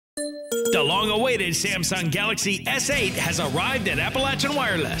The long-awaited Samsung Galaxy S8 has arrived at Appalachian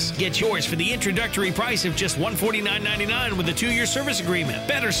Wireless. Get yours for the introductory price of just $149.99 with a 2-year service agreement.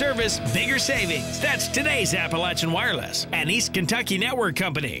 Better service, bigger savings. That's today's Appalachian Wireless, an East Kentucky network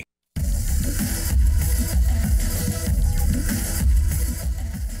company.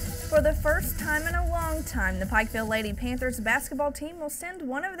 For the first time in a long time, the Pikeville Lady Panthers basketball team will send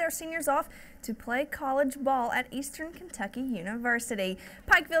one of their seniors off to play college ball at Eastern Kentucky University.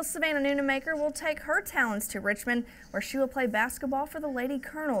 Pikeville's Savanna Nunemaker will take her talents to Richmond, where she will play basketball for the Lady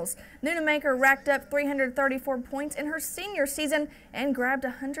Colonels. Nunemaker racked up 334 points in her senior season and grabbed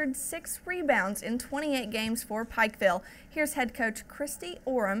 106 rebounds in 28 games for Pikeville. Here's head coach Christy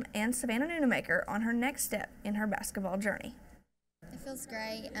Oram and Savanna Nunemaker on her next step in her basketball journey. It feels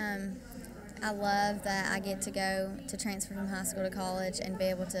great. I love that I get to go to transfer from high school to college and be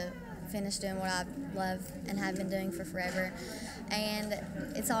able to finish doing what I love and have been doing for forever. And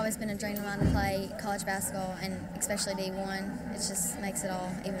it's always been a dream of mine to play college basketball, and especially D1. It just makes it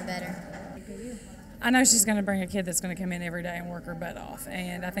all even better. I know she's going to bring a kid that's going to come in every day and work her butt off,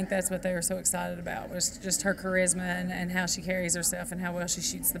 and I think that's what they were so excited about, was just her charisma and how she carries herself and how well she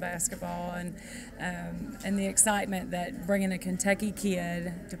shoots the basketball, and the excitement that bringing a Kentucky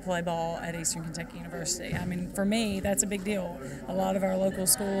kid to play ball at Eastern Kentucky University. I mean, for me, that's a big deal. A lot of our local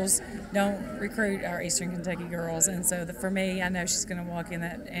schools don't recruit our Eastern Kentucky girls, and so for me, I know she's going to walk in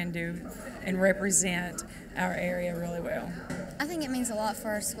that and represent our area really well. I think it means a lot for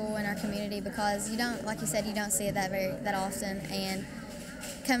our school and our community, because you don't, like you said, you don't see it that often, and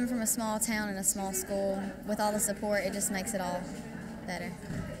coming from a small town and a small school with all the support, it just makes it all better.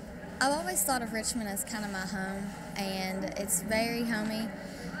 I've always thought of Richmond as kind of my home, and it's very homey,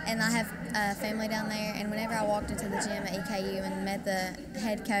 and I have family down there, and whenever I walked into the gym at EKU and met the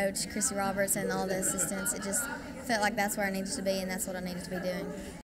head coach, Chrissy Roberts, and all the assistants, it just felt like that's where I needed to be, and that's what I needed to be doing.